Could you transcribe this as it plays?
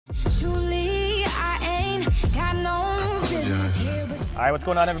All right, what's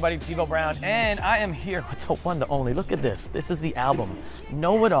going on, everybody? It's Devo Brown, and I am here with the one, the only. Look at this. This is the album,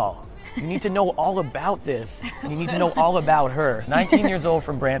 Know It All. You need to know all about this, and you need to know all about her. 19 years old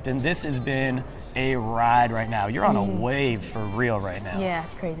from Brampton. This has been a ride right now. You're on a wave for real right now. Yeah,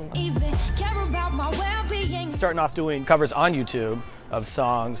 it's crazy. Starting off doing covers on YouTube of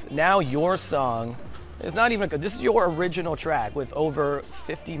songs. Now your song is not even this is your original track with over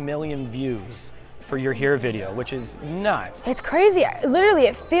 50 million views for your Here video, which is nuts. It's crazy. Literally,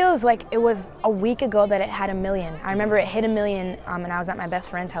 it feels like it was a week ago that it had 1 million. I remember it hit 1 million, and I was at my best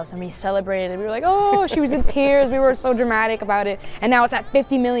friend's house, and we celebrated. We were like, oh, she was in tears. We were so dramatic about it. And now it's at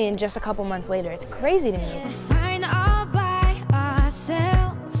 50 million just a couple months later. It's crazy to me.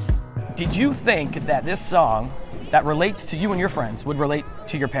 Did you think that this song that relates to you and your friends would relate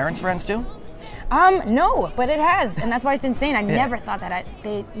to your parents' friends too? No, but it has, and that's why it's insane. I never thought that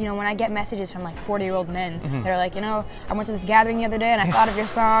when I get messages from like 40-year-old men, they're like, I went to this gathering the other day and I thought of your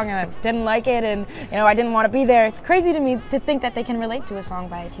song and I didn't like it and, I didn't want to be there. It's crazy to me to think that they can relate to a song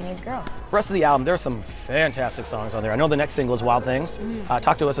by a teenage girl. The rest of the album, there's some fantastic songs on there. I know the next single is Wild Things.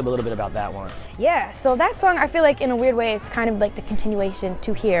 Talk to us a little bit about that one. Yeah, so that song, I feel like in a weird way, it's kind of like the continuation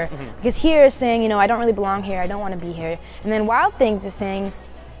to Here. Because Here is saying, I don't really belong here, I don't want to be here. And then Wild Things is saying,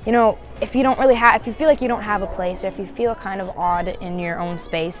 if you feel like you don't have a place, or if you feel kind of odd in your own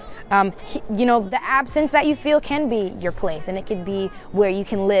space, the absence that you feel can be your place, and it could be where you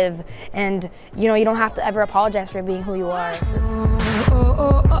can live, and you don't have to ever apologize for being who you are.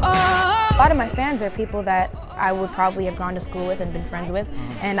 A lot of my fans are people that I would probably have gone to school with and been friends with,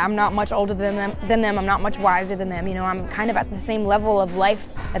 and I'm not much older than them, I'm not much wiser than them, I'm kind of at the same level of life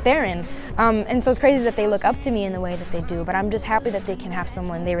that they're in. And so it's crazy that they look up to me in the way that they do, but I'm just happy that they can have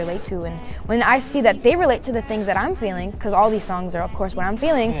someone they relate to, and when I see that they relate to the things that I'm feeling, because all these songs are of course what I'm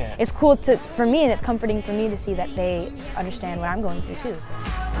feeling, it's cool for me, and it's comforting for me to see that they understand what I'm going through too. So.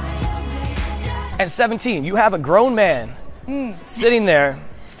 At 17, you have a grown man sitting there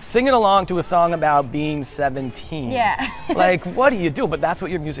singing along to a song about being 17. Yeah. Like, what do you do? But that's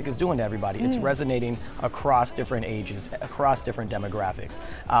what your music is doing to everybody. It's resonating across different ages, across different demographics.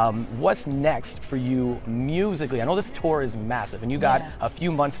 What's next for you musically? I know this tour is massive, and you got a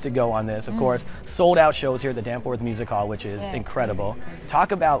few months to go on this. Of course, sold out shows here at the Danforth Music Hall, which is incredible.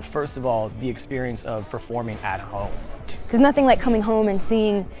 Talk about, first of all, the experience of performing at home. There's nothing like coming home and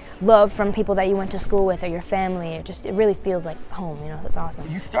seeing love from people that you went to school with or your family. It really feels like home, it's awesome.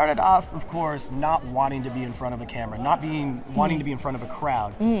 You started off, of course, not wanting to be in front of a camera, not wanting to be in front of a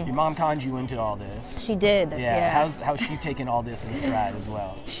crowd. Your mom conned you into all this. She did. Yeah. How's she taking all this in stride as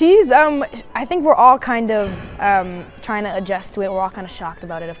well? She's, I think we're all kind of trying to adjust to it. We're all kind of shocked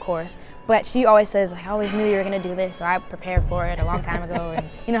about it, of course. But she always says, I always knew you were going to do this, so I prepared for it a long time ago. And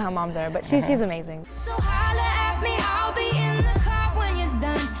you know how moms are, but she's amazing.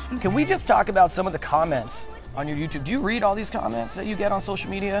 Can we just talk about some of the comments on your YouTube? Do you read all these comments that you get on social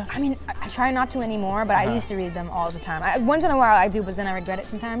media? I mean, I try not to anymore, but I used to read them all the time. Once in a while I do, but then I regret it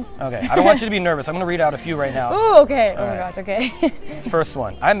sometimes. Okay, I don't want you to be nervous. I'm going to read out a few right now. Ooh, okay. Oh my gosh, okay. This first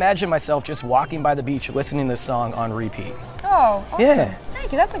one. I imagine myself just walking by the beach listening to this song on repeat. Oh, awesome. Yeah.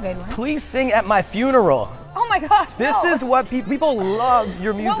 Thank you, that's a good one. Please sing at my funeral. Oh my gosh, This is what people love,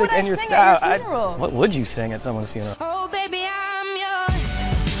 your music and your style. At your funeral? What would you sing at someone's funeral? Oh baby, I'm yours.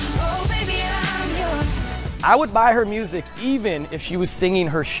 Oh baby, I'm yours. I would buy her music even if she was singing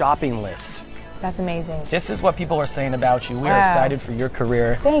her shopping list. That's amazing. This is what people are saying about you. We are excited for your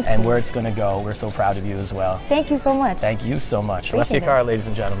career and where it's going to go. We're so proud of you as well. Thank you so much. Thank you so much. Alessia Cara, ladies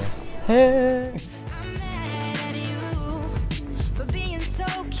and gentlemen.